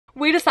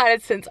We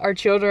decided since our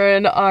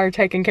children are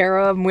taken care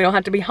of and we don't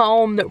have to be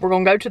home that we're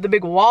gonna go to the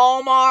big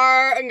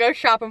Walmart and go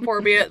shopping for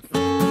a bit.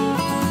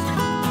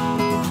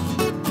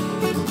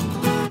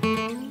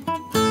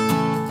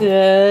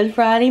 Good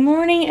Friday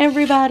morning,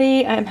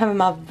 everybody. I'm having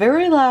my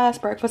very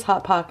last breakfast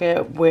Hot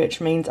Pocket,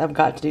 which means I've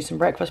got to do some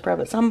breakfast prep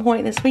at some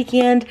point this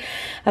weekend.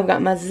 I've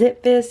got my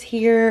Zip Fizz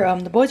here.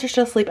 The boys are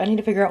still asleep. I need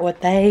to figure out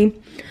what they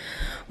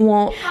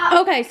want.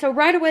 Okay, so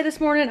right away this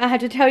morning, I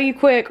had to tell you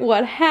quick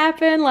what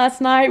happened. Last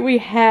night we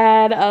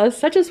had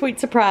such a sweet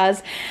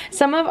surprise.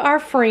 Some of our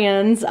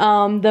friends,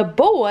 the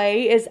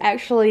boy is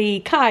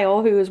actually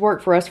Kyle, who has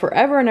worked for us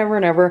forever and ever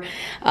and ever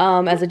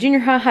as a junior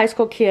high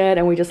school kid,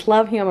 and we just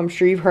love him. I'm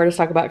sure you've heard us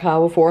talk about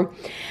Kyle before.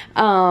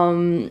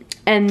 And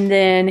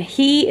then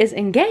he is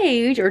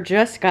engaged, or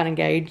just got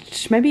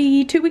engaged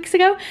maybe 2 weeks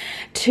ago,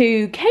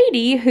 to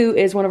Katie, who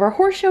is one of our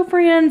horse show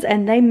friends,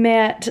 and they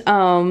met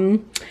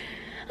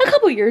a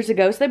couple years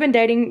ago. So they've been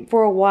dating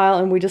for a while,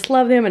 and we just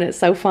love them, and it's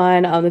so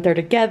fun that they're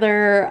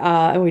together,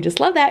 and we just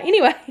love that.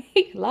 Anyway,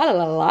 la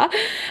la la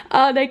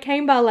la. They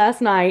came by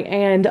last night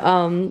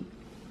and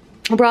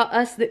brought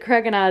us,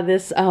 Craig and I,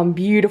 this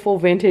beautiful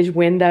vintage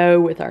window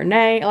with our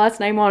last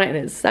name on it, and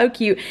it's so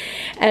cute.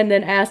 And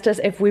then asked us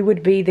if we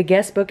would be the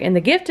guest book and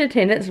the gift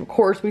attendants. Of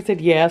course, we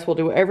said yes, we'll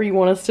do whatever you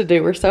want us to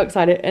do. We're so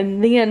excited.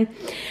 And then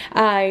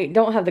I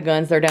don't have the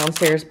guns, they're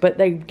downstairs, but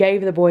they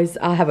gave the boys,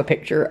 I have a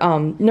picture,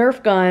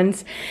 Nerf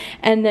guns,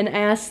 and then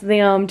asked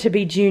them to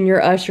be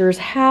junior ushers.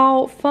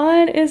 How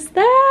fun is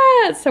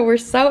that? So we're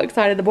so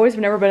excited. The boys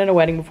have never been in a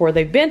wedding before.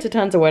 They've been to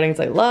tons of weddings.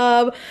 They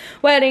love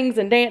weddings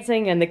and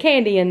dancing and the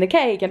candy and the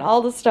cake and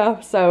all the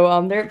stuff.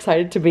 So they're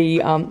excited to be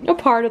a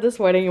part of this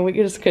wedding, and we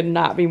just could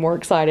not be more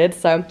excited.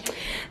 So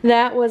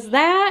that was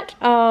that.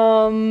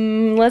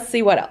 Let's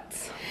see what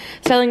else.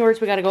 Selling words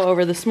we got to go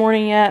over this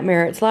morning yet.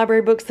 Merritt's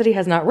library books that he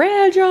has not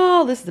read,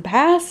 y'all. This is the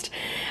past.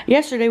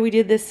 Yesterday we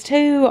did this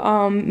too.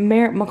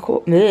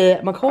 McCoy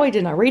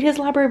did not read his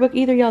library book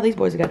either, y'all. These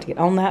boys have got to get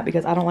on that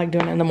because I don't like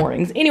doing it in the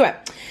mornings. Anyway,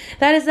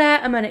 that is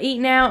that. I'm going to eat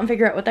now and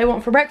figure out what they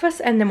want for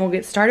breakfast, and then we'll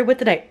get started with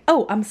the day.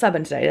 Oh, I'm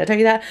subbing today. Did I tell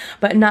you that?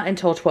 But not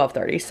until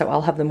 12:30, so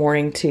I'll have the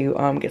morning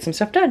to get some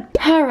stuff done.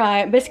 All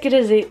right, biscuit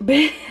is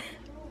it.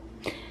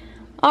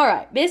 All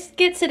right,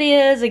 biscuits it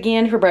is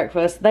again for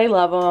breakfast. They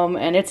love them,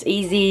 and it's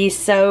easy.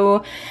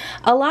 So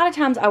a lot of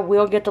times I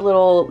will get the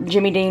little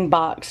Jimmy Dean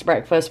box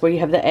breakfast where you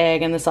have the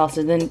egg and the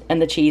sausage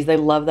and the cheese. They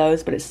love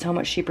those, but it's so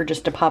much cheaper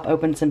just to pop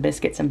open some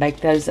biscuits and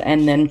bake those,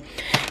 and then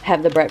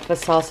have the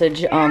breakfast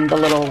sausage, the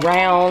little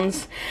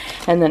rounds,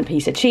 and then a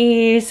piece of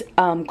cheese.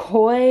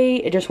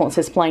 Coy just wants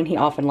his plain. He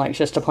often likes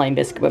just a plain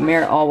biscuit, but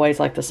Merritt always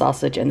likes the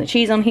sausage and the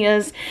cheese on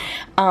his.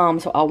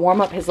 So I'll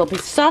warm up his little piece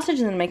of sausage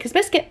and then make his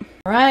biscuit.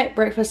 All right,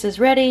 breakfast is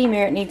ready.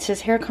 Merritt needs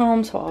his hair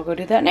comb, so I'll go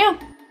do that now.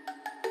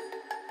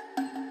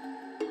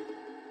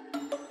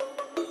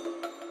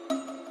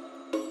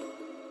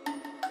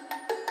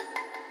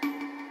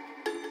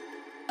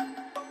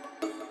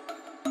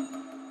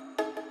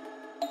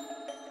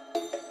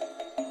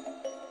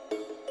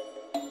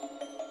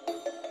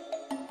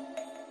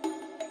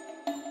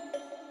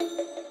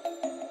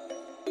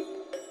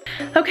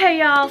 Okay,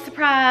 y'all,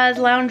 surprise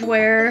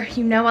loungewear.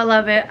 You know I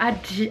love it.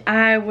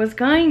 I was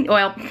going,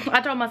 well,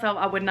 I told myself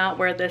I would not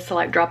wear this to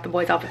like drop the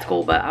boys off at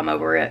school, but I'm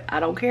over it. I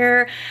don't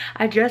care.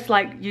 I just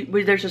like,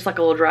 there's just like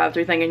a little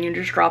drive-through thing, and you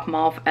just drop them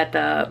off at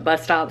the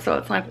bus stop, so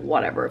it's like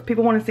whatever. If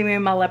people want to see me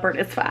in my leopard,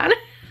 it's fine.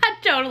 I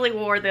totally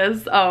wore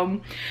this, my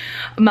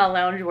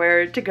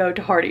loungewear to go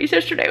to Hardee's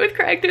yesterday with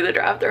Craig through the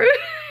drive-through.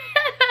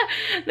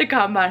 The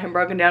combine had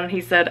broken down, and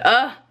he said,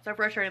 so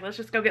frustrated, let's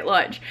just go get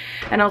lunch.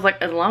 And I was like,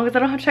 as long as I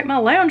don't have to take my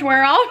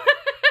loungewear off.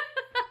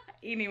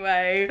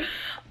 Anyway,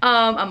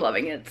 I'm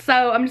loving it.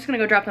 So I'm just gonna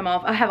go drop them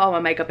off. I have all my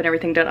makeup and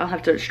everything done. I'll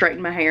have to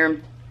straighten my hair.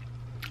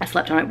 I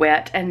slept on it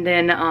wet, and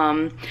then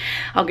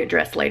I'll get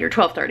dressed later.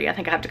 12:30 I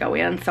think I have to go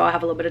in, so I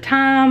have a little bit of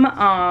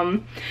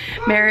time.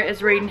 Merritt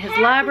is reading his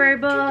library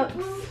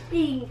books.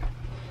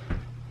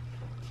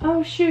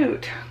 Oh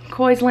shoot,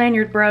 Coy's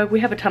lanyard broke. We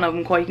have a ton of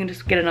them, Coy. You can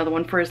just get another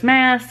one for his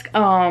mask.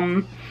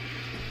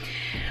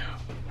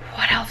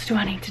 What else do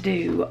I need to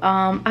do?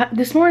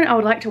 This morning I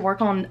would like to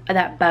work on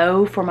that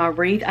bow for my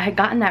wreath. I had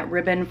gotten that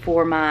ribbon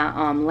for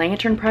my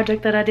lantern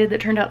project that I did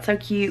that turned out so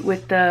cute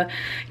with the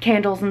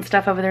candles and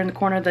stuff over there in the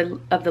corner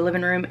of the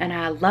living room, and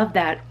I love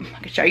that. I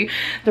can show you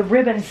the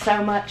ribbon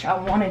so much. I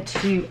wanted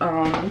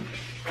to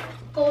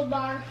Gold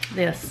bar.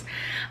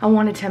 I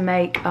wanted to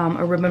make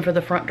a ribbon for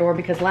the front door,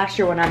 because last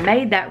year when I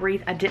made that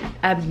wreath, I did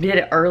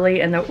it early,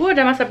 and did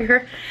I mess up your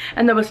hair?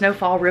 And there was no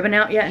fall ribbon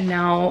out yet, and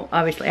now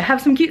obviously I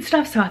have some cute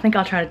stuff, so I think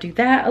I'll try to do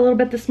that a little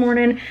bit this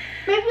morning.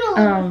 Maybe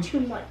a little too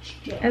much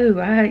gel. Oh,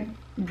 I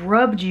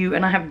rubbed you,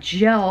 and I have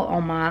gel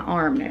on my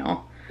arm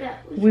now. Yeah,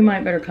 we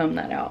might better comb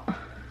that out.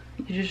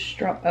 You just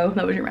dropped, oh,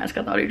 that was your mask.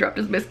 I thought he dropped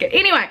his biscuit.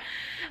 Anyway.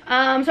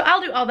 So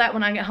I'll do all that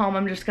when I get home.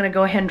 I'm just gonna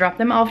go ahead and drop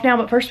them off now,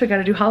 but first we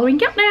gotta do Halloween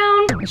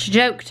countdown. It's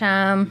joke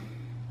time.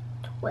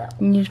 12.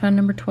 You need to find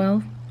number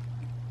 12.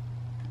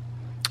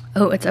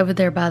 Oh, it's over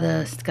there by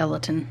the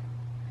skeleton.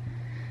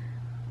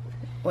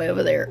 Way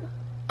over there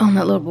on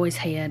that little boy's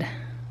head.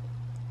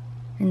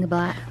 In the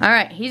black. All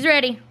right, he's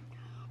ready.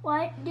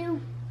 What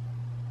do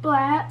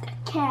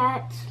black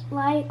cats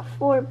like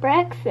for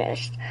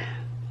breakfast?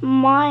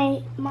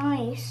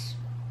 Mice.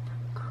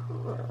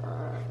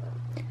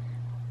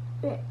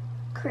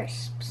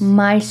 Crisps.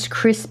 Mice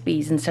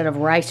Krispies instead of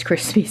Rice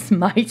Krispies.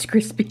 Mice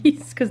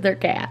Krispies, because they're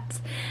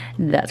cats.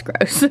 That's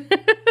gross.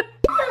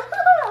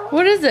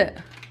 What is it?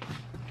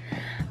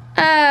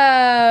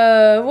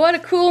 Oh, what a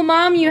cool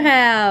mom you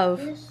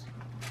have.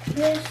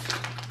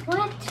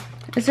 What?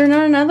 Is there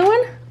not another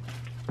one?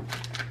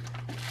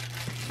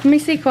 Let me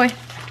see, Koi.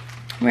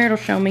 Where it'll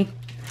show me.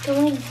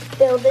 Can we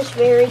build this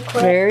very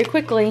quick? Very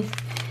quickly.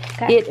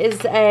 Okay. It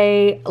is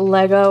a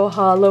Lego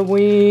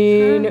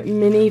Halloween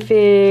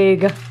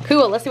minifig.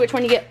 Cool, let's see which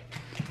one you get.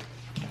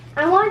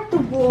 I want the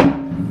wool.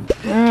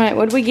 All right,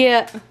 what do we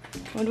get?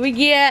 What do we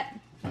get?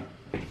 Oh,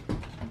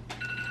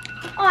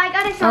 I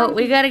got a zombie. Oh,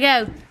 we gotta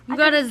go. You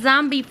got a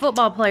zombie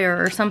football player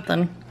or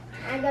something.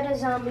 I got a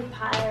zombie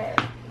pirate.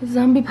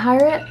 Zombie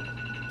pirate?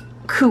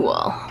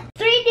 Cool.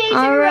 3 days in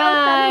All a row,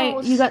 right,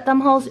 thumbholes. you got thumb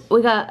holes.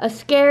 We got a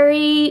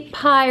scary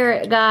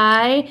pirate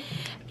guy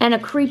and a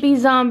creepy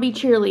zombie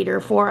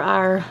cheerleader for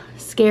our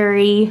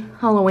scary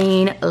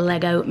Halloween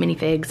Lego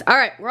minifigs. All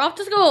right, we're off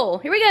to school.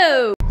 Here we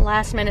go.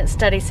 Last minute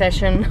study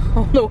session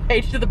on the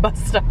way to the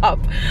bus stop.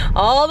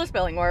 All the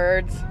spelling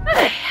words.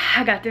 Okay,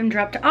 I got them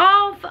dropped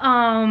off.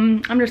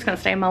 I'm just gonna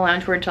stay in my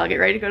loungewear until I get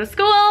ready to go to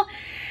school.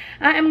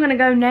 I am gonna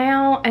go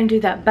now and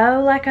do that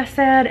bow like I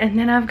said, and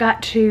then I've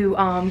got to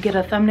get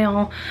a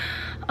thumbnail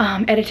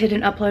edited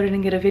and uploaded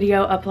and get a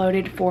video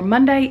uploaded for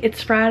Monday.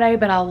 It's Friday,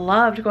 but I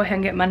love to go ahead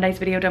and get Monday's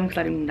video done because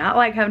I do not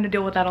like having to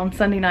deal with that on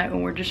Sunday night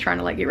when we're just trying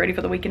to like get ready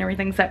for the week and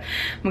everything. So I'm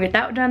gonna get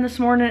that done this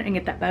morning and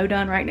get that bow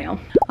done right now.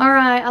 All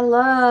right, I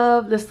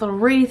love this little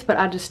wreath, but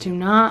I just do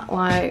not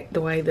like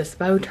the way this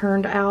bow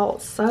turned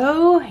out.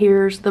 So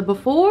here's the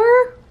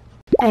before.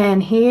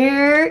 And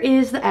here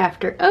is the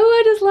after. Oh,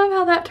 I just love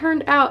how that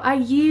turned out. I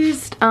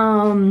used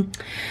Arlynn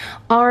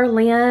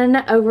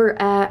over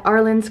at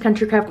Arlynn's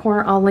Country Craft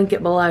Corner. I'll link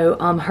it below.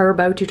 Her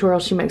bow tutorial.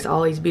 She makes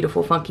all these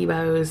beautiful funky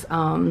bows.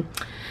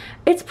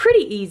 It's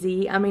pretty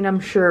easy. I mean, I'm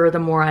sure the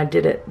more I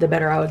did it, the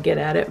better I would get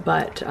at it.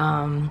 But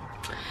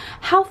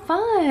how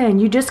fun.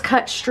 You just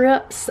cut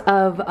strips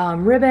of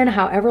ribbon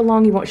however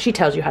long you want. She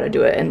tells you how to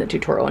do it in the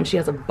tutorial, and she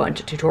has a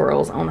bunch of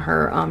tutorials on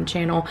her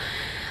channel.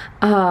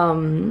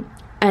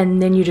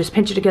 And then you just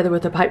pinch it together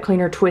with a pipe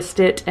cleaner,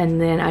 twist it,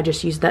 and then I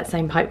just used that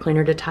same pipe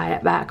cleaner to tie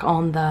it back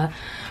on the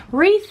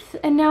wreath,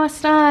 and now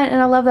it's done, and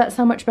I love that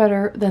so much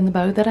better than the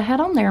bow that I had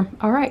on there.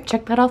 All right,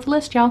 check that off the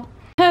list, y'all.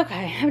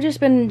 Okay, I've just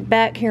been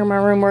back here in my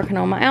room working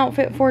on my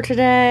outfit for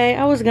today.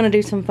 I was gonna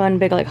do some fun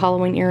big like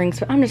Halloween earrings,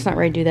 but I'm just not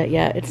ready to do that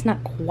yet. It's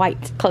not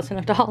quite close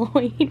enough to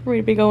Halloween for me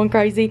to be going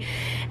crazy.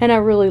 And I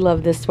really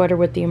love this sweater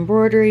with the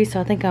embroidery,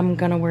 so I think I'm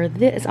gonna wear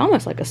this. It's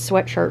almost like a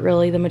sweatshirt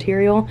really, the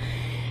material.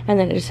 And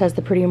then it just has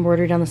the pretty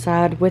embroidery down the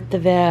side with the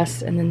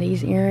vest, and then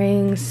these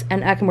earrings.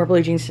 And I can wear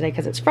blue jeans today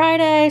because it's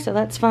Friday, so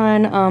that's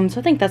fun. So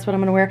I think that's what I'm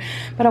gonna wear.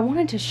 But I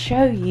wanted to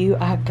show you,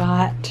 I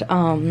got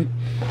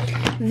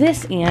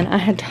this in. I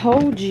had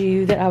told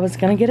you that I was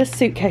gonna get a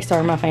suitcase.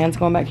 Sorry, my fan's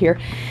going back here.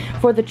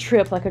 For the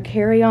trip, like a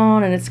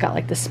carry-on, and it's got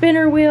like the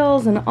spinner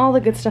wheels and all the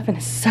good stuff, and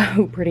it's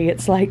so pretty.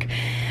 It's like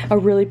a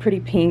really pretty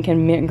pink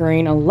and mint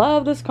green. I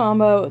love this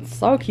combo. It's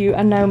so cute.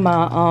 I know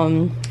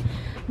my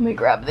let me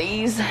grab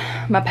these.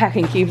 My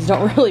packing cubes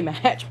don't really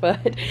match,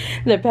 but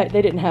they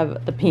didn't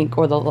have the pink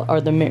or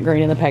the mint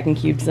green in the packing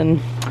cubes,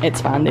 and it's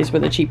fine. These were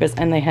the cheapest,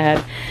 and they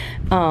had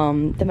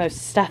the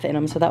most stuff in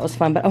them, so that was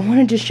fun. But I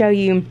wanted to show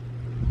you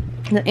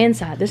the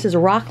inside. This is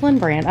Rockland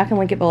brand. I can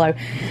link it below.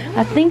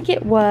 I think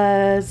it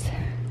was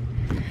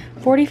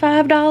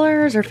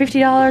 $45 or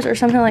 $50 or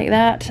something like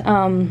that.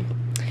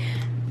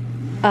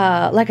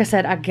 Like I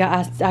said,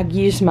 I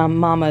used my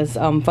mama's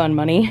fun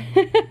money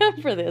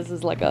for this.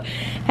 It's like a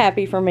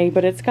happy for me,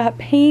 but it's got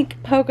pink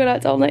polka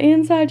dots on the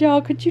inside,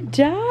 y'all. Could you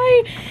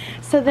die?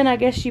 So then I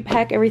guess you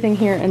pack everything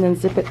here and then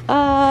zip it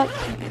up.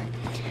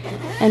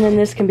 And then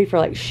this can be for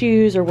like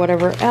shoes or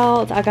whatever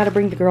else. I gotta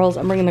bring the girls,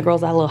 I'm bringing the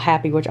girls out a little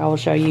happy, which I will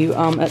show you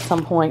at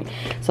some point.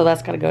 So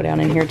that's gotta go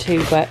down in here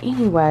too. But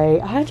anyway,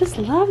 I just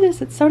love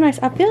this. It's so nice.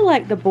 I feel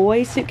like the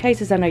boys'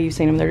 suitcases, I know you've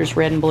seen them, they're just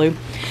red and blue,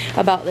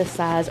 about this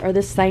size, are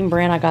this same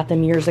brand. I got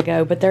them years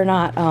ago, but they're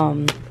not,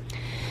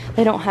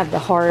 they don't have the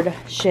hard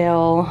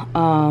shell.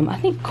 I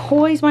think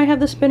Koi's might have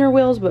the spinner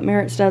wheels, but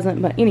Merritt's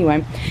doesn't. But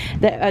anyway,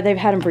 they've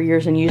had them for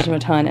years and used them a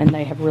ton, and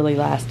they have really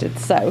lasted.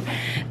 So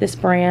this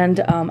brand,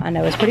 I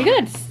know is pretty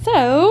good.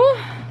 So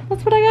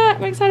that's what I got.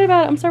 I'm excited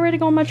about it. I'm so ready to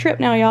go on my trip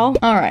now, y'all.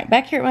 All right,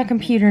 back here at my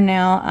computer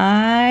now.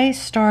 I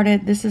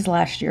started, this is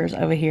last year's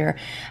over here.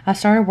 I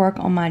started work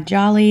on my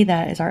Jolly.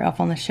 That is our elf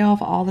on the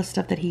shelf, all the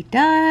stuff that he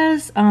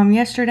does.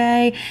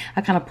 Yesterday,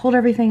 I kind of pulled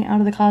everything out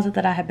of the closet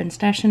that I have been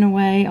stashing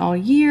away all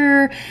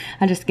year.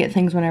 I just get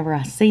things whenever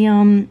I see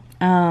them.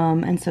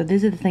 And so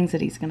these are the things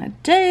that he's gonna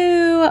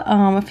do.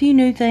 A few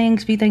new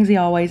things, few things he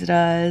always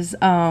does.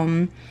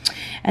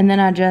 And then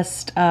I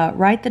just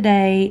write the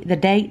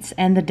dates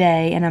and the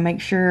day, and I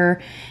make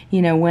sure,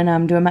 you know, when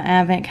I'm doing my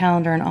advent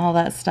calendar and all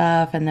that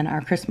stuff, and then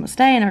our Christmas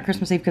day and our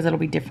Christmas Eve, because it'll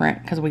be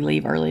different because we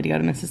leave early to go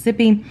to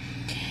Mississippi.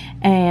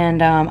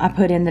 And I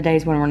put in the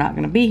days when we're not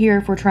going to be here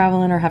if we're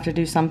traveling or have to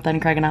do something.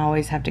 Craig and I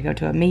always have to go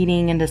to a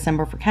meeting in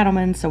December for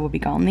cattlemen, so we'll be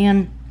gone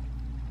then.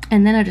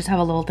 And then I just have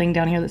a little thing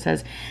down here that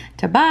says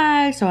to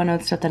buy, so I know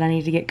the stuff that I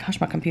need to get. Gosh,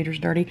 my computer's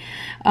dirty.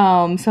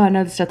 So I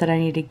know the stuff that I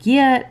need to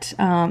get,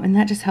 and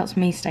that just helps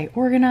me stay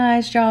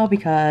organized, y'all,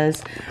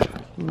 because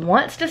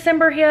once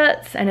December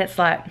hits, and it's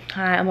like,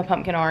 hi, I'm a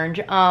pumpkin orange.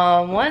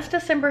 Once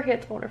December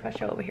hits, I wonder if I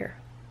show over here.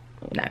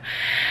 No.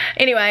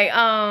 Anyway,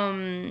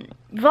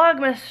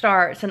 Vlogmas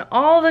starts, and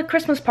all the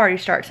Christmas party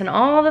starts, and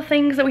all the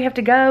things that we have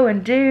to go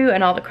and do,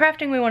 and all the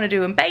crafting we want to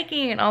do, and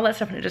baking, and all that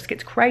stuff, and it just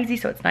gets crazy.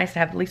 So it's nice to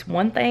have at least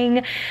one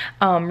thing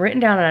written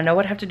down, and I know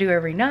what I have to do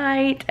every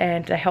night,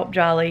 and to help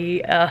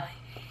Jolly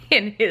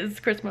in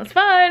his Christmas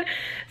fun.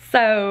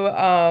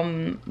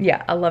 So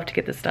yeah, I love to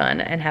get this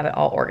done and have it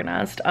all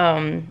organized.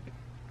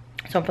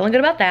 So I'm feeling good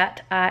about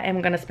that. I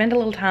am going to spend a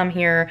little time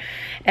here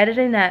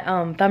editing that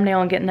thumbnail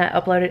and getting that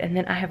uploaded. And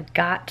then I have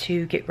got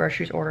to get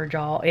groceries ordered,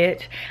 y'all.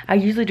 I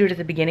usually do it at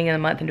the beginning of the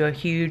month and do a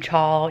huge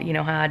haul, you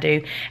know how I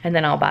do. And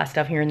then I'll buy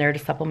stuff here and there to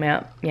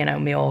supplement, you know,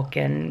 milk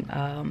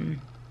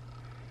and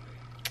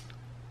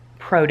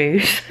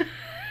produce.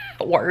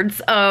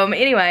 Words.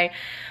 Anyway.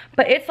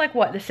 But it's like,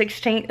 what, the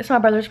 16th? It's my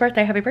brother's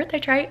birthday. Happy birthday,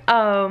 Trey.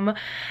 And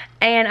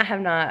I have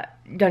not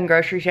done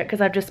groceries yet because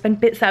I've just been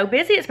so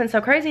busy. It's been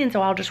so crazy. And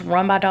so I'll just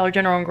run by Dollar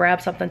General and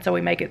grab something so we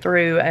make it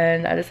through.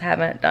 And I just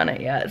haven't done it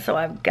yet. So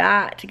I've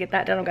got to get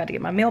that done. I've got to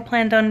get my meal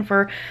plan done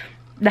for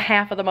the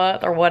half of the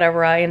month or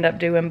whatever I end up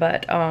doing.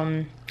 But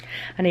I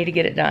need to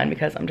get it done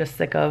because I'm just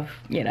sick of,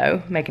 you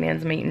know, making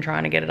ends meet and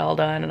trying to get it all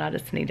done. And I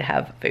just need to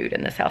have food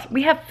in this house.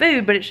 We have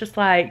food, but it's just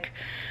like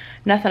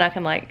nothing I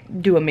can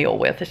like do a meal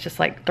with. It's just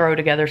like throw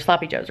together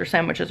sloppy joes or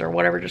sandwiches or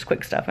whatever, just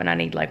quick stuff, and I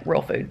need like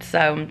real food.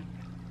 So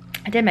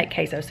I did make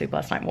queso soup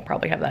last night, and we'll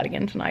probably have that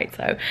again tonight,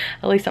 so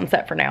at least I'm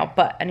set for now.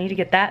 But I need to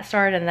get that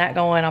started and that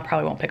going. I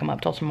probably won't pick them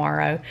up till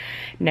tomorrow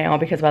now,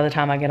 because by the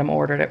time I get them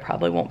ordered, it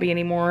probably won't be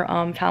any more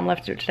time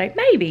left to do it today.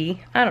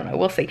 Maybe, I don't know,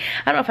 we'll see.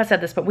 I don't know if I said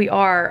this, but we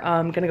are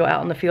gonna go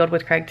out in the field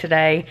with Craig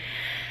today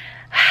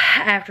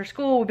after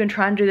school. We've been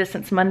trying to do this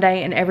since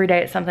Monday, and every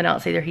day it's something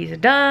else. Either he's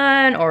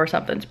done or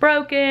something's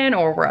broken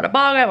or we're at a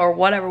bog or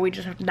whatever. We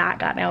just have not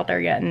gotten out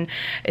there yet, and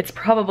it's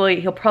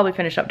probably, he'll probably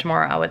finish up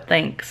tomorrow, I would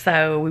think.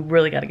 So we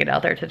really got to get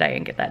out there today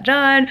and get that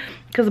done,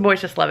 because the boys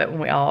just love it when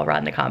we all ride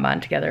in the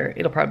combine together.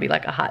 It'll probably be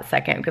like a hot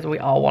second because we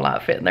all will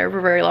not fit in there for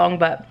very long,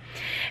 but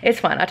it's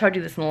fun. I told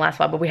you this in the last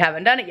vlog, but we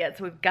haven't done it yet,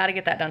 so we've got to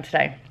get that done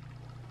today.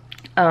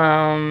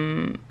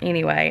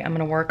 Anyway, I'm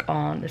gonna work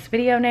on this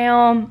video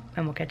now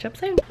and we'll catch up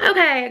soon.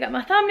 Okay, I got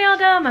my thumbnail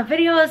done, my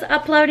video is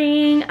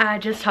uploading. I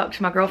just talked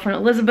to my girlfriend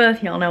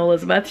Elizabeth. Y'all know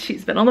Elizabeth,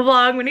 she's been on the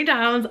vlog many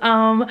times.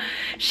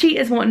 She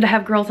is wanting to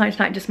have girls night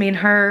tonight, just me and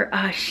her.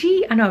 I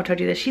know I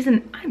told you this,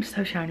 I'm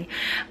so shiny.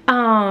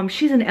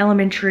 She's an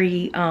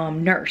elementary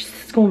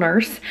school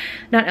nurse.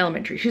 Not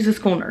elementary, she's a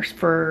school nurse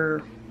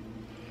for,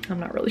 I'm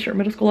not really sure,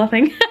 middle school, I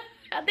think.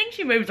 I think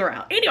she moves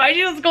around. Anyway,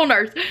 she's a school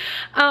nurse.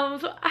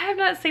 So I have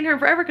not seen her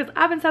forever because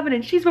I've been subbing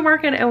and she's been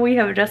working, and we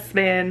have just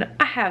been,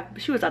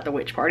 she was at the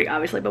witch party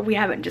obviously, but we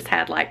haven't just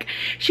had like,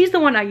 she's the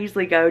one I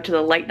usually go to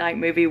the late night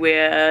movie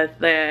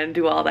with and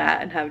do all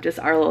that and have just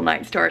our little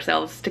nights to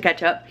ourselves to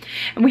catch up.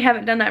 And we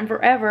haven't done that in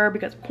forever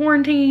because of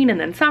quarantine, and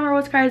then summer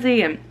was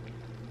crazy. And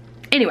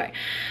anyway,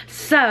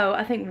 so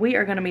I think we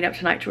are gonna meet up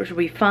tonight, which will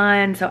be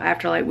fun. So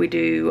after like we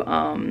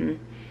do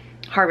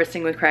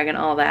harvesting with Craig and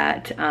all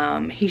that,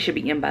 he should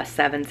be in by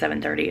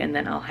 7:30, and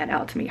then I'll head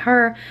out to meet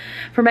her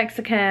for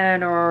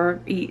Mexican or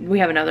eat. We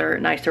have another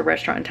nicer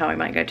restaurant in town we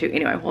might go to.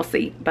 Anyway, we'll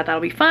see, but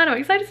that'll be fun. I'm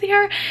excited to see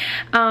her.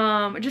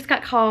 Just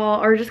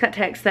got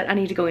text that I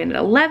need to go in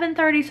at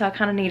 11:30, so I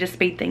kind of need to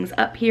speed things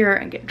up here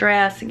and get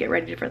dressed and get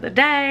ready for the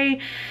day.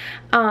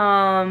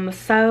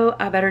 So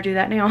I better do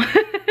that now.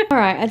 All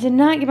right, I did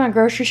not get my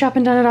grocery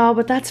shopping done at all,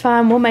 but that's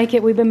fine. We'll make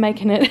it. We've been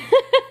making it.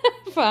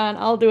 Fine,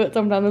 I'll do it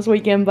sometime this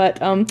weekend.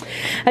 But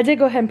I did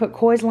go ahead and put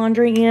Coy's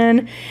laundry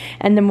in,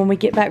 and then when we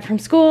get back from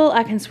school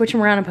I can switch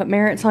them around and put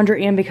Merritt's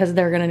laundry in, because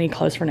they're gonna need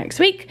clothes for next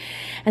week.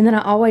 And then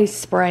I always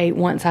spray,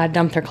 once I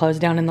dump their clothes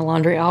down in the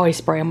laundry, I always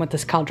spray them with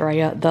this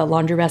Caldrea, the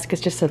laundry baskets,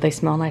 just so they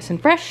smell nice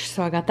and fresh.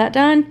 So I got that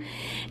done.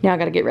 Now I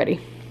gotta get ready.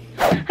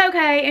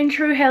 Okay, in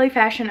true Hayley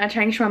fashion, I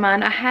changed my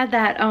mind. I had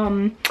that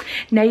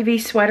navy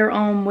sweater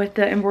on with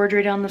the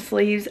embroidery down the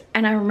sleeves,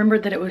 and I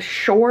remembered that it was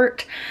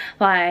short,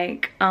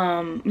 like, you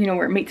know,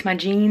 where it meets my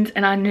jeans,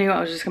 and I knew I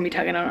was just gonna be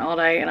tugging on it all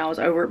day, and I was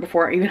over it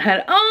before I even had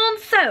it on.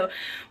 So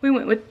we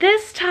went with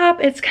this top.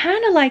 It's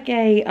kind of like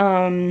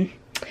a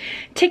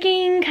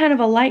ticking, kind of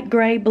a light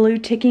gray blue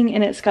ticking,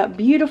 and it's got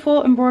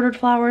beautiful embroidered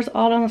flowers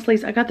all down the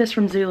sleeves. I got this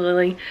from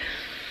Zulily,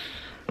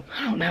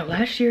 I don't know,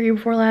 last year, year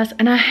before last.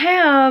 And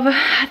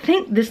I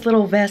think this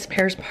little vest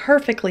pairs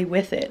perfectly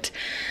with it.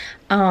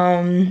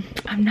 I'm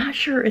not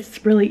sure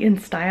it's really in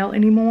style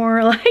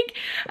anymore. Like,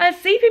 I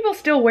see people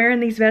still wearing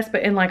these vests,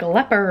 but in like a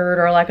leopard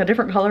or like a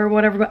different color or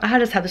whatever, but I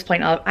just have this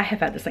plain, I have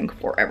had this thing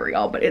forever,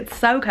 y'all, but it's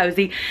so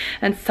cozy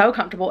and so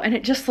comfortable, and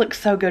it just looks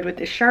so good with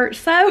this shirt,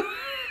 so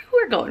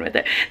we're going with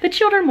it. The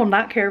children will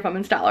not care if I'm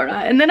in style or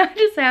not. And then I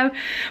just have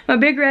my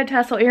big red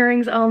tassel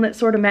earrings on that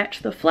sort of match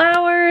the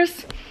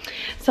flowers.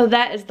 So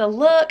that is the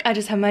look. I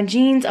just have my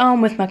jeans on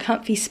with my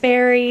comfy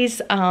Sperry's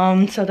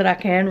so that I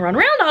can run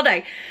around all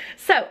day.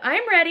 So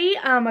I'm ready.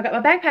 I got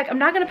my backpack. I'm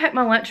not gonna pack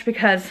my lunch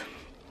because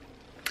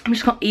I'm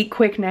just gonna eat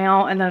quick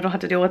now and then I don't have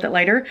to deal with it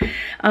later.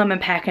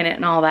 And packing it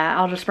and all that.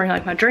 I'll just bring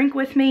like my drink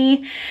with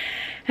me.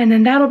 And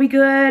then that'll be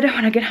good.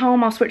 When I get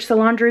home, I'll switch the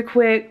laundry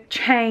quick,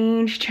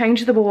 change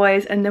the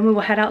boys, and then we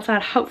will head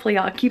outside. Hopefully,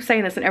 I keep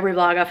saying this in every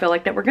vlog, I feel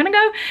like, that we're gonna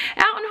go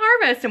out and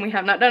harvest, and we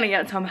have not done it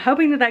yet. So I'm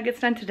hoping that that gets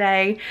done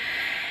today.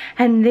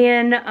 And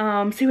then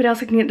see what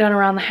else I can get done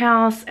around the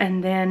house.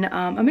 And then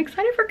I'm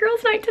excited for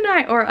girls' night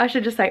tonight, or I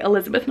should just say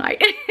Elizabeth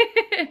night.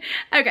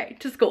 Okay,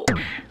 to school.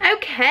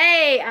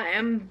 Okay, I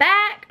am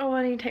back. Oh,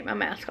 I need to take my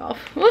mask off.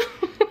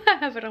 I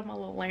have it on my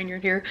little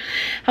lanyard here.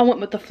 I went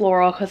with the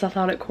floral because I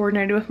thought it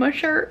coordinated with my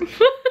shirt.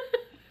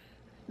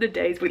 The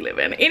days we live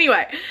in.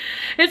 Anyway,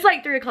 it's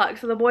like 3 o'clock,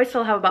 so the boys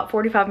still have about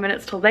 45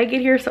 minutes till they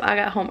get here, so I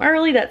got home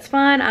early. That's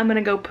fun. I'm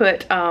gonna go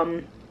put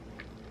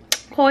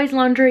Coy's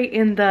laundry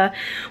in the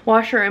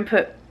washer and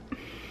put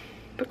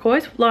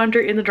Coy's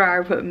laundry in the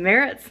dryer, put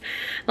Merritt's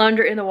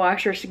laundry in the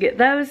washers to get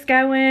those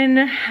going.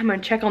 I'm gonna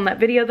check on that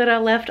video that I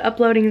left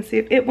uploading and see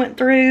if it went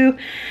through,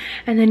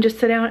 and then just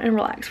sit down and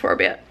relax for a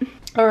bit.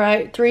 All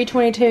right,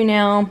 3:22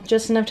 now,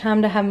 just enough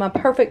time to have my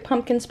perfect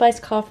pumpkin spice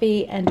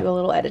coffee and do a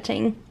little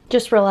editing.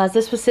 Just realized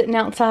this was sitting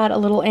outside, a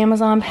little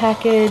Amazon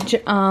package.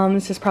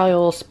 This is probably a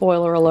little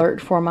spoiler alert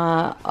for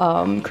my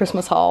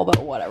Christmas haul,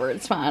 but whatever,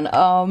 it's fine.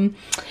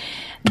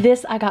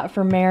 This I got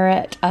for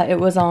Merritt. It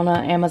was on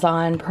an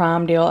Amazon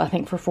Prime deal, I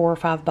think for $4 or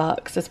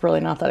 $5. It's really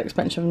not that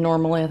expensive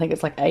normally. I think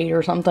it's like $8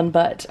 or something,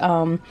 but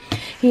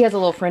he has a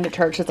little friend at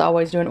church that's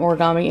always doing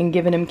origami and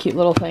giving him cute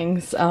little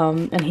things.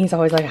 And he's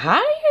always like, how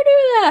do you do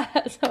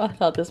that? So I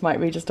thought this might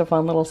be just a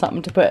fun little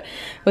something to put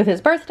with his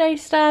birthday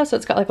stuff. So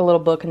it's got like a little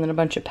book and then a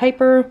bunch of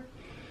paper.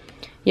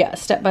 Yeah,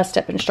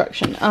 step-by-step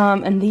instruction.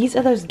 And these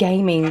are those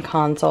gaming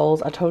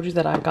consoles I told you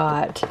that I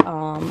got.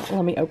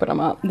 Let me open them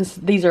up.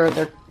 These are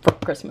they're for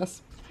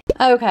Christmas.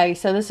 Okay,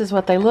 so this is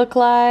what they look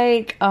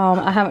like.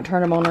 I haven't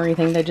turned them on or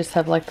anything. They just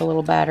have like the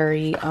little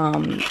battery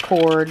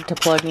cord to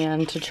plug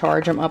in to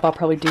charge them up. I'll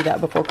probably do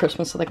that before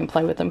Christmas so they can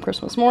play with them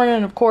Christmas morning.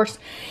 And of course,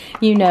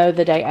 you know,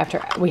 the day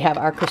after we have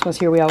our Christmas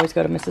here, we always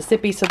go to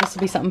Mississippi. So this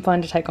will be something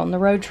fun to take on the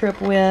road trip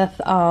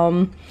with.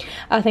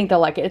 I think they'll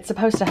like it. It's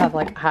supposed to have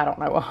like, I don't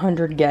know,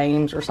 100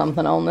 games or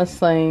something on this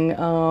thing.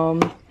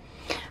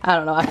 I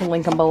don't know, I can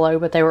link them below,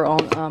 but they were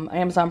on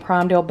Amazon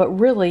Prime deal, but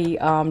really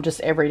just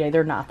every day.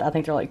 They're not, I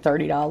think they're like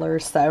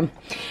 $30. So,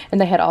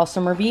 and they had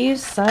awesome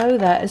reviews, so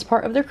that is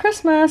part of their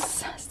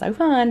Christmas. So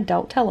fun.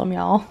 Don't tell them,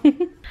 y'all.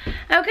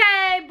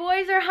 Okay,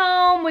 boys are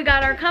home. We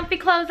got our comfy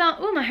clothes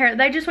on. Ooh, my hair.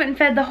 They just went and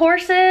fed the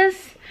horses.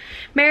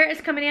 Merritt is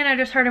coming in. I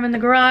just heard him in the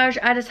garage.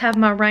 I just have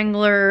my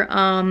Wrangler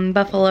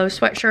buffalo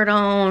sweatshirt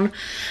on,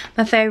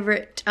 my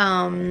favorite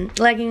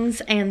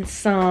leggings, and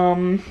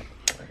some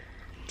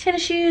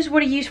tennis shoes.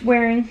 What are you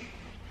wearing?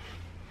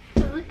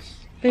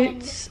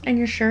 Boots and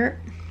your shirt?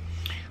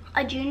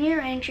 A Junior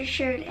Ranger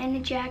shirt and a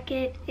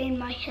jacket in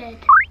my head.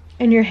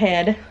 In your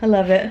head. I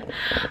love it.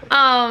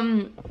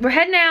 We're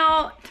heading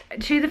out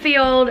to the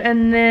field,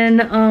 and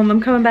then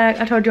I'm coming back.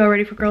 I told you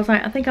already for girls'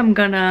 night. I think I'm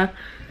gonna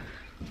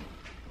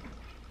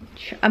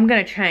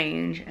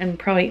change and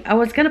probably, I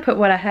was gonna put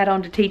what I had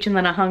on to teach, and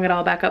then I hung it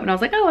all back up, and I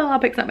was like, oh well, I'll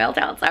pick something else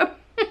out. So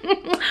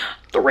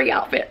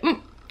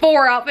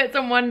 4 outfits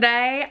in one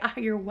day.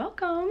 You're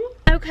welcome.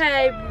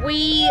 Okay,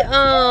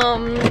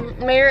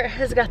 Merritt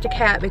has got the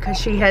cat because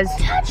she has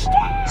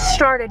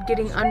started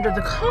getting under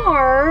the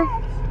car,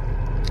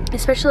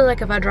 especially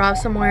like if I drive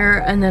somewhere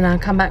and then I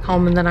come back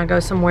home and then I go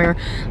somewhere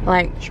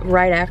like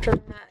right after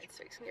that. It's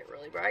fixing to get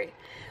really bright.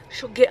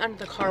 She'll get under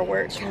the car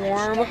where it's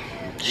warm.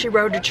 She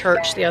rode to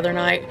church the other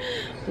night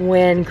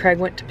when Craig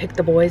went to pick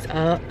the boys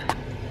up.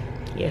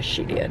 Yes,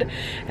 she did.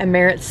 And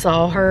Merritt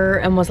saw her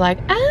and was like,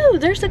 oh,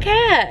 there's a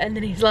cat. And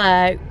then he's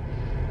like,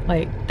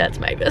 wait, that's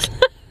Mavis.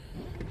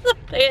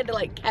 They had to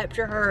like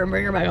capture her and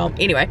bring her back home.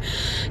 Anyway,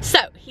 so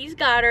he's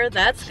got her.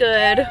 That's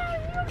good.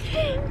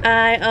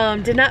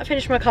 I did not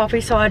finish my coffee,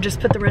 so I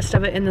just put the rest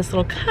of it in this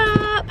little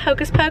cup.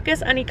 Hocus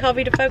pocus. I need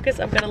coffee to focus.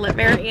 I'm going to let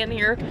Merritt in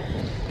here.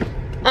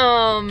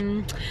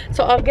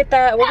 So I'll get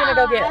that. We're going to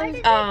go get,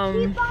 keep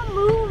on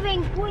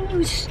moving when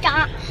you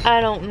stop. I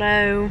don't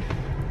know.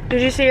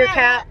 Did you see your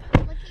cap?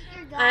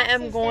 I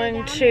am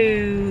going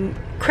to,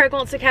 Craig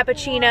wants a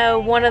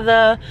cappuccino, one of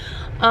the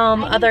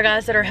other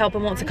guys that are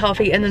helping wants a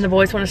coffee, and then the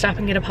boys want to stop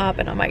and get a pop,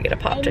 and I might get a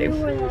pop too.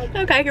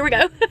 Okay, here we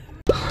go.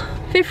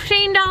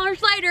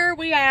 $15 later,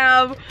 we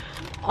have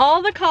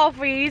all the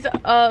coffees,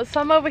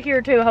 some over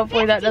here too,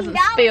 hopefully that doesn't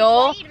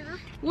spill.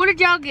 What did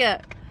y'all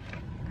get?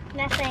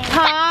 Nothing.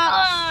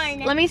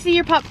 Pops. Let me see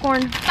your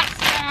popcorn.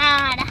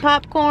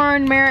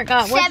 popcorn. Merritt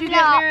got, what'd you get,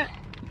 7-Up. Merritt?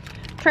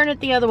 Turn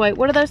it the other way.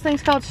 What are those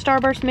things called?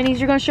 Starburst minis.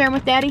 You're gonna share them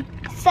with Daddy?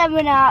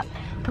 7-Up.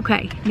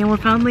 Okay, now we're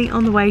finally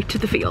on the way to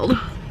the field.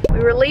 We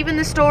were leaving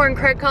the store and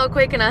Craig called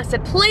quick and I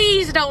said,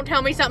 please don't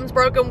tell me something's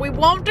broken. We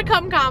want to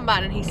come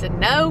combine. And he said,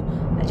 no,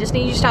 I just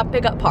need you to stop and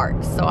pick up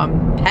parts. So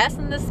I'm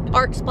passing this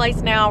parts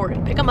place now. We're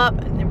gonna pick them up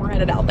and then we're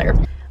headed out there.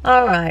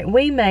 All right,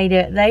 we made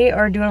it. They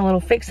are doing a little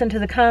fixing to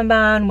the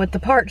combine with the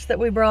parts that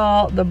we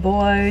brought. The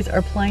boys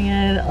are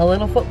playing a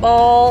little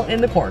football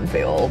in the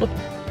cornfield.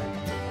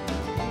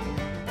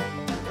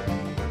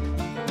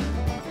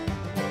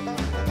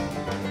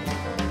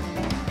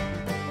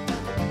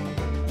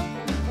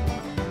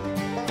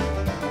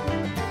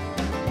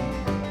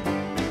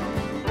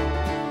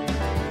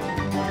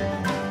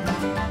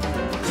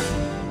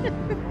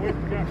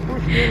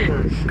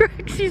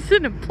 Greg's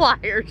using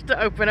pliers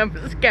to open up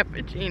his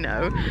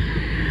cappuccino.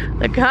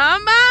 The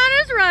combine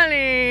is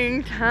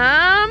running.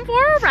 Time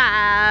for a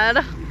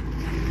ride.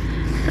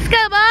 Let's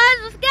go, boys.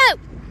 Let's go.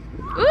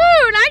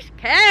 Ooh, nice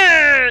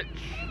catch.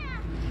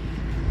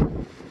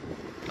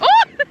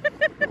 Oh! Is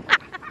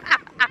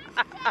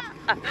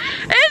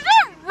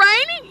it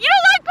raining? You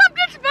don't like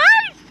pumpkin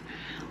spice?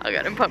 I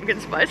got him pumpkin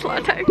spice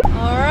latte.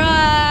 All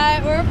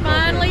right, we're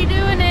finally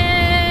doing it.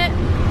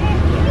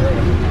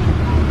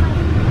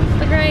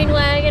 Grain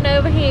wagon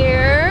over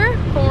here.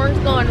 Corn's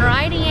going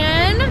right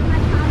in.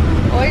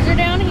 Boys are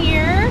down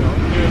here.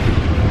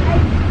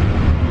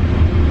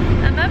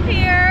 I'm up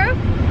here.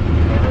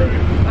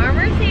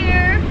 Farmer's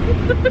here.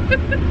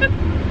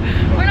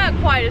 We're not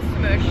quite as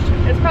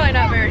smushed. It's probably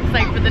not very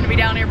safe for them to be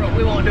down here, but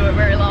we won't do it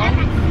very long.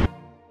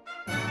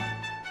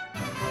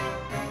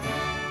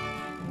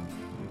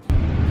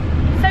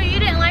 So you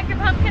didn't like your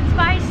pumpkin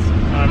spice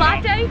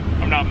latte?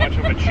 I'm not much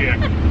of a chick.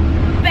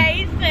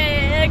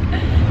 Basic.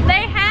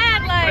 They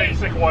had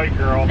Basic white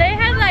girl. They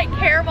had like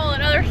caramel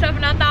and other stuff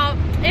and I thought,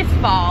 it's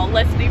fall,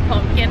 let's do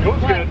pumpkin. It was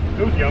good.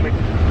 It was yummy.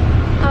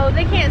 Oh,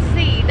 they can't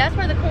see. That's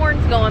where the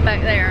corn's going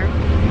back there.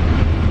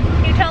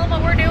 Can you tell them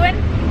what we're doing?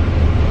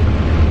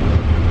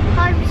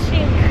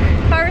 Harvesting.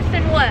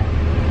 Harvesting what?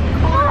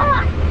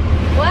 Corn.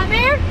 What,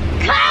 Mare?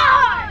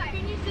 Corn.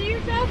 Can you see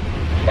yourself?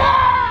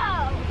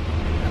 No.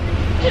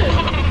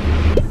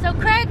 So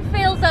Craig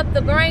fills up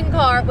the grain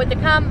cart with the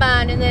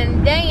combine and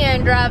then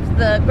Dan drives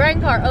the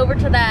grain cart over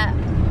to that.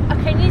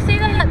 Can you see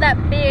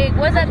that big,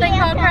 what's that thing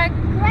called, Craig?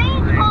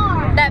 Grain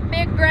car. That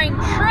big grain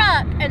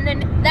truck, and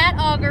then that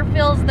auger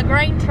fills the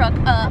grain truck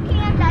up.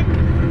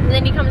 And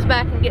then he comes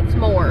back and gets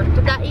more.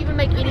 Did that even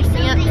make any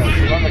sense?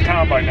 Well, the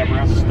combine never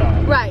has to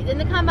stop. Right, then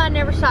the combine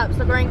never stops.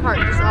 The grain cart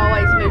just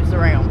always moves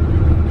around.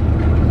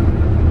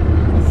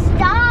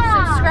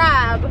 Stop.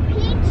 Subscribe.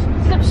 Peach.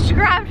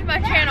 Subscribe to my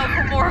channel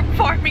for more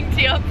farming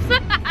tips.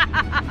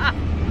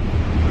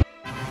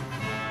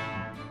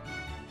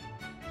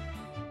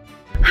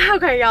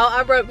 Okay, y'all,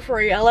 I broke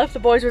free. I left the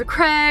boys with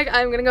Craig.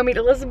 I'm gonna go meet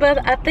Elizabeth.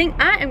 I think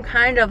I am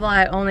kind of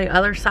like on the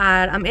other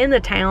side. I'm in the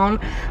town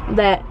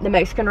that the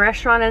Mexican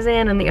restaurant is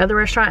in and the other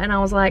restaurant, and I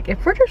was like,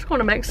 if we're just going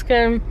to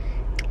Mexican,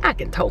 I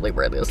can totally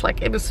wear this.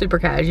 Like, it is super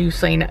casual. You've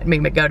seen me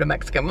go to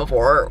Mexican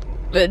before.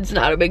 It's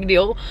not a big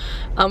deal.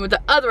 But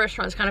the other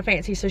restaurant's kind of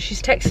fancy, so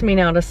she's texting me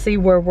now to see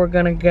where we're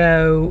gonna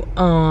go.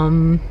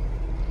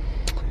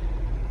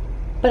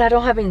 But I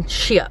don't have any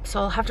chips, so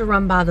I'll have to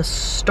run by the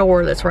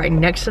store that's right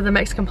next to the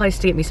Mexican place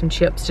to get me some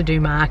chips to do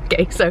my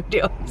queso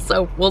deal.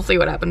 So we'll see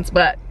what happens,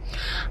 but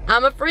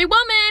I'm a free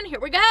woman. Here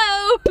we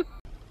go.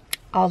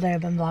 All day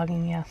I've been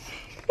vlogging, yeah.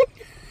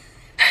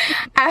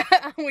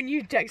 When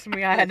you texted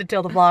me, I had to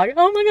tell the vlog,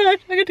 oh my gosh,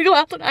 I get to go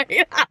out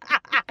tonight.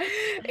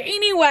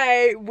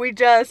 Anyway, we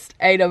just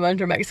ate a bunch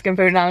of Mexican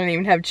food and I didn't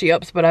even have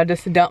chips, but I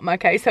just dumped my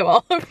queso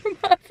all over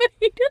my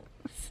feet.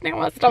 Now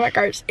my stomach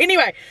hurts.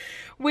 Anyway,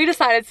 we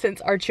decided since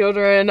our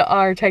children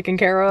are taken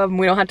care of and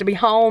we don't have to be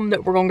home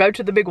that we're gonna go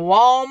to the big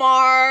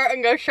Walmart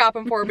and go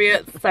shopping for a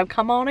bit. So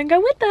come on and go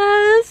with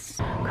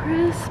us.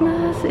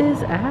 Christmas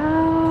is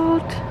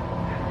out.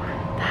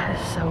 That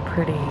is so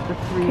pretty.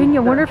 Can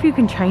you wonder if you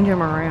can change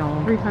them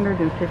around?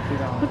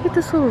 $350. Look at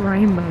this little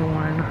rainbow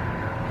one.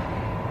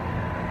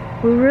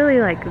 We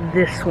really like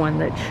this one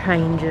that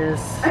changes.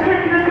 Oh,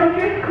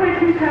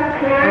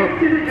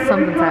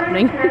 something's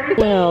happening.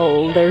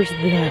 Well, there's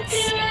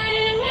this.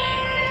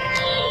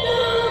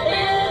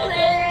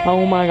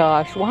 Oh my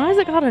gosh, why has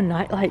it got a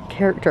nightlight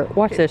character?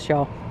 Watch this,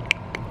 y'all.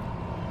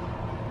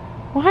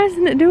 Why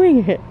isn't it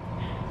doing it?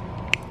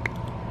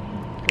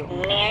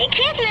 Merry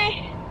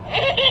Christmas.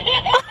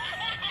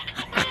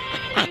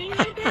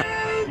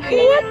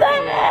 What the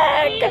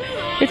heck?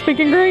 It's pink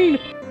and green.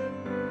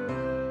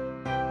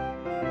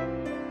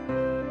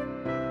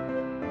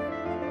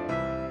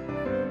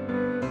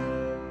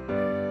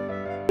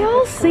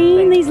 Y'all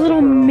seen these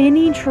little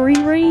mini tree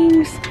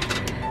rings?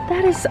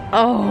 That is,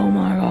 oh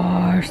my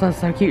gosh, that's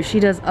so cute. She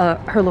does,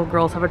 her little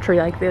girls have a tree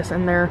like this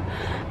in their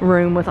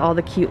room with all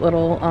the cute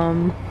little,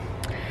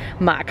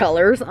 my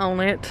colors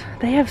on it.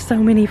 They have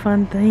so many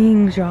fun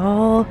things,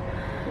 y'all.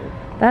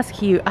 That's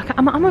cute.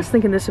 I'm almost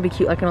thinking this would be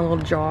cute like in a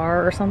little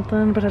jar or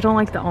something, but I don't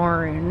like the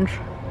orange.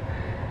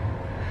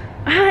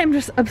 I am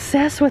just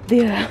obsessed with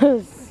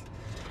this.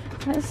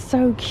 That's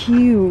so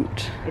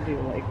cute. I do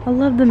like. I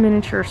love the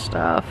miniature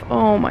stuff.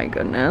 Oh my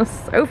goodness,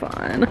 so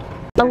fun.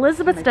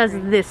 Elizabeth does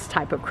this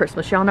type of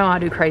Christmas. Y'all know I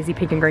do crazy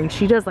pink and green.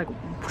 She does like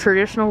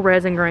traditional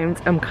reds and greens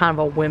and kind of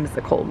a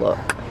whimsical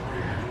look.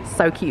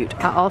 So cute.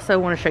 I also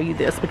want to show you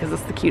this because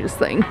it's the cutest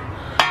thing.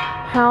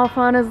 How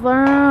fun is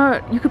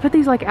that? You could put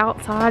these like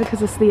outside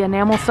because it's the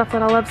enamel stuff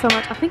that I love so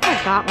much. I think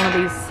I got one of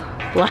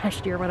these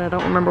last year, but I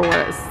don't remember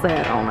what it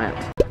said on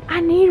it. I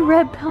need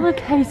red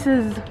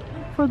pillowcases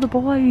for the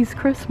boys'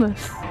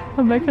 Christmas.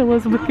 I'm making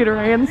Elizabeth get her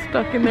hand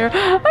stuck in there.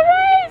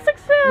 Hooray,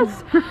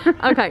 success!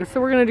 Okay, so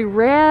we're gonna do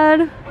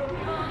red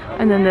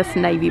and then this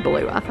navy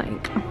blue, I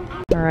think.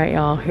 All right,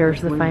 y'all,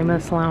 here's the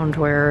famous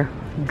loungewear.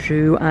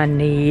 Do I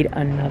need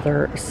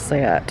another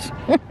set?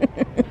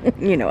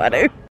 You know I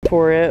do.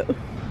 For it.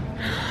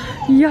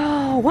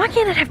 Yo, why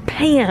can't it have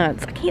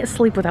pants? I can't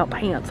sleep without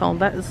pants on.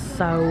 That is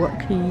so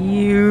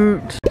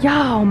cute.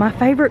 Yo, my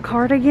favorite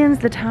cardigans,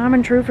 the Time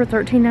and True for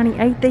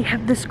 $13.98. They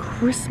have this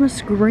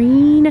Christmas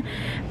green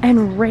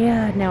and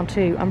red now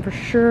too. I'm for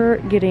sure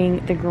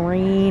getting the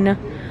green,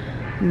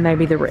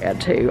 maybe the red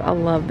too. I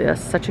love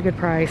this. Such a good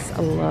price.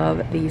 I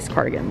love these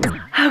cardigans.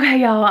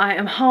 Okay, y'all, I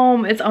am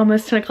home. It's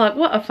almost 10 o'clock.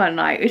 What a fun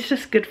night. It's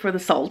just good for the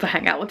soul to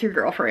hang out with your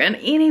girlfriend.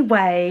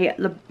 Anyway,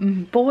 the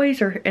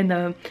boys are in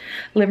the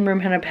living room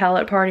having a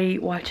pallet party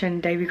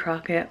watching Davy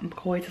Crockett.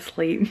 McCoy's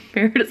asleep.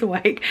 Meredith's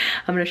awake.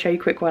 I'm going to show you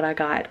quick what I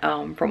got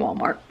from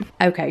Walmart.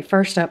 Okay,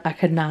 first up, I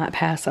could not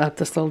pass up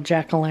this little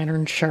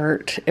jack-o'-lantern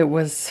shirt. It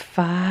was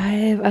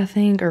 $5, I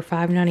think, or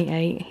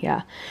 $5.98.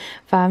 Yeah,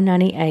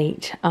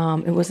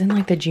 $5.98. It was in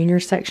like the junior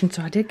section,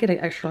 so I did get an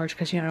extra large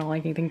because, you know, I don't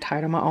like anything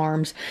tight on my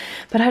arms.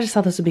 But I just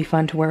thought this would be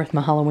fun to wear with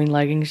my Halloween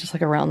leggings, just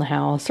like around the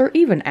house, or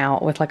even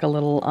out with like a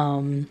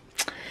little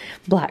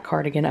black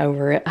cardigan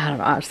over it. I don't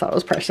know, I just thought it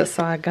was precious,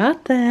 so I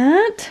got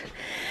that.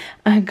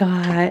 I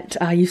got,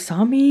 you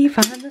saw me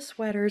find the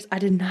sweaters. I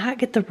did not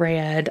get the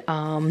red.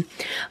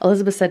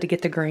 Elizabeth said to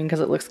get the green because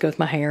it looks good with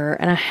my hair.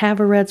 And I have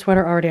a red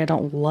sweater already. I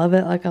don't love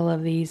it like I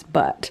love these,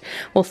 but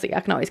we'll see.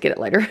 I can always get it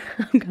later.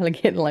 I'm kind of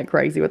getting like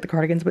crazy with the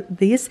cardigans, but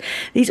these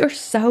are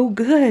so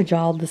good,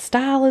 y'all. The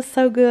style is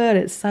so good.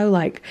 It's so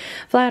like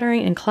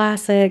flattering and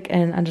classic,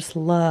 and I just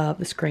love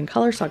this green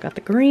color, so I got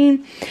the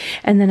green.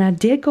 And then I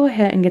did go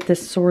ahead and get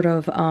this sort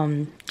of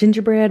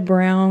gingerbread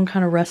brown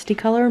kind of rusty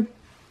color.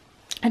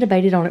 I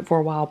debated on it for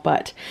a while,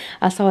 but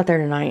I saw it there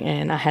tonight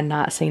and I had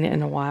not seen it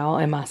in a while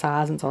in my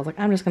size, and so I was like,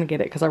 I'm just going to get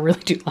it because I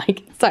really do like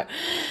it. So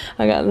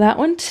I got that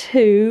one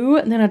too.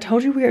 And then I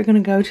told you we were going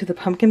to go to the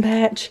pumpkin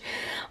patch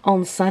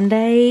on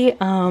Sunday,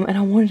 and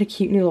I wanted a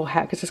cute new little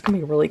hat because it's going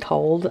to be really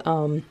cold.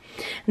 And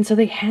so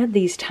they had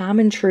these Time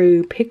and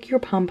True Pick Your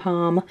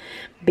Pom-Pom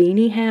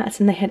beanie hats,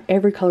 and they had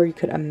every color you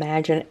could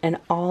imagine and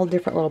all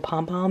different little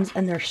pom-poms,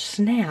 and they're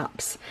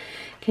snaps.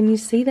 Can you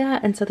see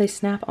that? And so they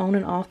snap on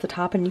and off the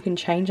top, and you can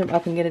change them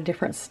up and get a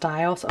different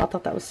style. So I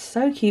thought that was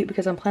so cute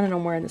because I'm planning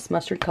on wearing this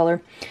mustard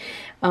color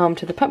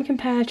to the pumpkin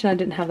patch, and I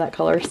didn't have that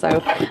color,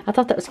 so I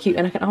thought that was cute.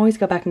 And I can always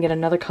go back and get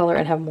another color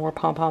and have more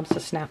pom-poms to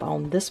snap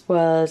on. This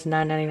was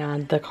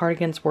 $9.99. The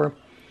cardigans were,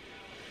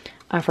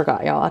 I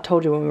forgot, y'all. I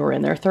told you when we were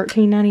in there,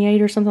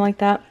 $13.98 or something like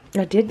that.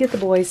 I did get the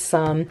boys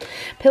some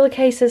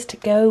pillowcases to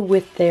go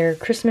with their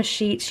Christmas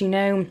sheets. You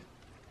know,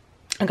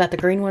 I got the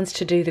green ones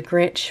to do the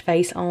Grinch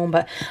face on,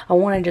 but I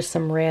wanted just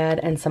some red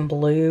and some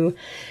blue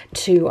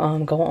to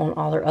go on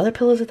all their other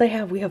pillows that they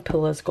have. We have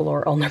pillows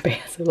galore on their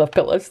beds. I love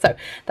pillows, so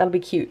that'll be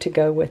cute to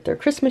go with their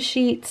Christmas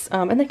sheets,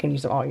 and they can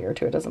use them all year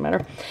too. It doesn't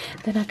matter.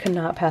 Then I could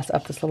not pass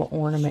up this little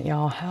ornament,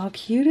 y'all. How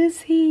cute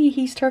is he?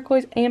 He's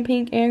turquoise and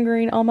pink and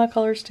green, all my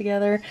colors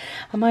together.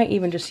 I might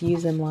even just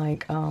use him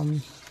like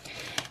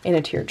in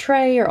a tiered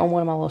tray or on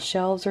one of my little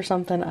shelves or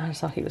something. I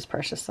just thought he was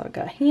precious, so I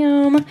got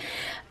him.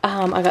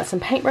 I got some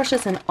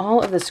paintbrushes and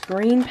all of this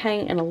green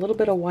paint and a little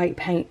bit of white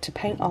paint to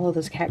paint all of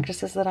those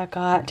cactuses that I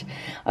got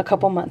a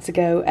couple months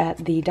ago at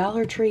the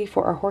Dollar Tree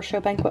for our horse show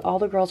banquet. All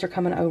the girls are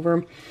coming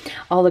over.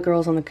 All the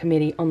girls on the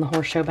committee, on the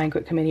horse show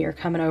banquet committee, are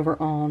coming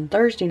over on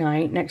Thursday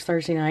night, next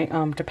Thursday night,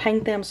 to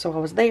paint them. So I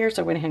was there,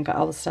 so I went ahead and got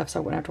all the stuff, so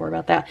I wouldn't have to worry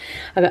about that.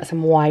 I got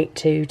some white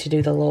too to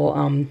do the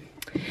little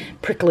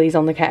pricklies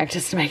on the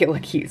cactus to make it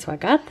look cute, so I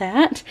got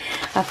that.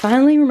 I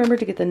finally remembered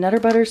to get the Nutter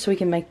Butter so we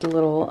can make the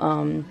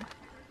little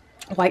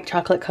white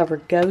chocolate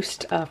covered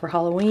ghost for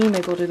Halloween.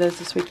 Maybe we'll do those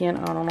this weekend.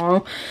 I don't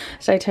know.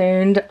 Stay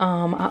tuned.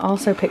 I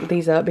also picked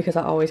these up because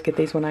I always get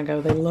these when I go.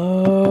 They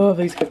love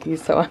these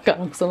cookies, so I got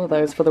them some of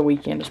those for the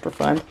weekend just for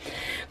fun.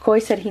 Coy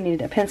said he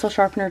needed a pencil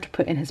sharpener to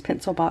put in his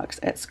pencil box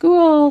at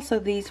school, so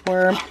these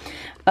were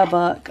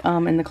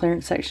 $1 in the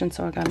clearance section,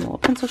 so I got a little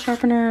pencil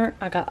sharpener.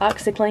 I got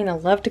OxyClean. I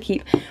love to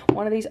keep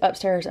one of these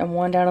upstairs and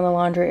one down in the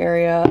laundry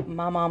area.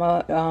 My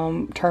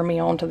mama turned me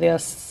on to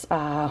this.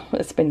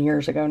 It's been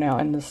years ago now,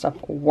 and this stuff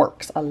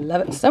works. I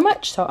love it so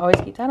much, so I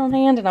always keep that on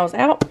hand. And I was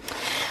out.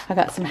 I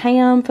got some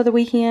ham for the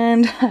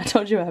weekend. I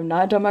told you I have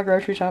not done my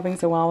grocery shopping,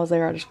 so while I was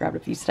there, I just grabbed a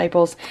few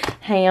staples.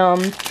 Ham,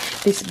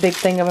 this big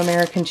thing of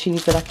American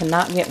cheese that I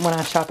cannot get when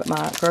I shop at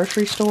my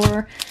grocery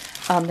store.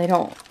 They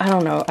don't, I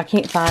don't know, I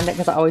can't find it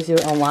because I always do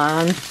it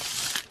online.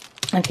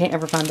 I can't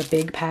ever find the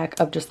big pack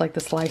of just like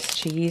the sliced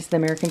cheese, the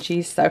American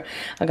cheese. So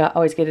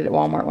always get it at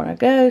Walmart when I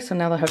go. So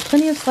now they'll have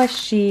plenty of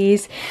sliced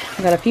cheese.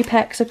 I've got a few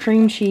packs of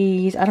cream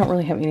cheese. I don't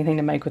really have anything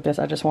to make with this.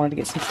 I just wanted to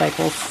get some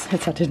staples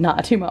since I did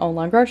not do my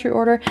online grocery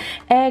order.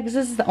 Eggs,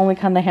 this is the only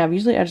kind they have.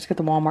 Usually I just get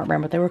the Walmart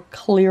brand, but they were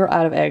clear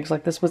out of eggs.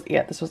 Like this was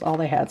it. This was all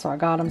they had. So I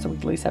got them so we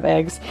could at least have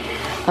eggs.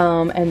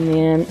 And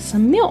then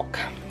some milk.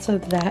 So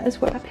that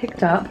is what I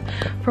picked up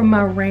from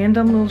my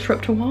random little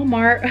trip to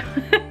Walmart.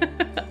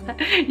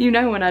 You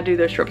know, when I do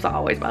those trips, I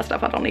always buy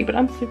stuff I don't need, but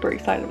I'm super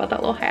excited about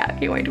that little hat.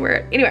 Can't wait to wear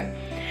it. Anyway,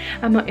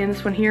 I'm gonna end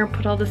this one here,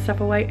 put all this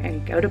stuff away,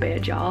 and go to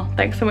bed, y'all.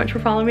 Thanks so much for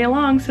following me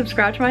along.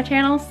 Subscribe to my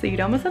channel so you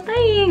don't miss a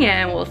thing,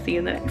 and we'll see you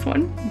in the next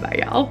one.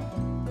 Bye, y'all.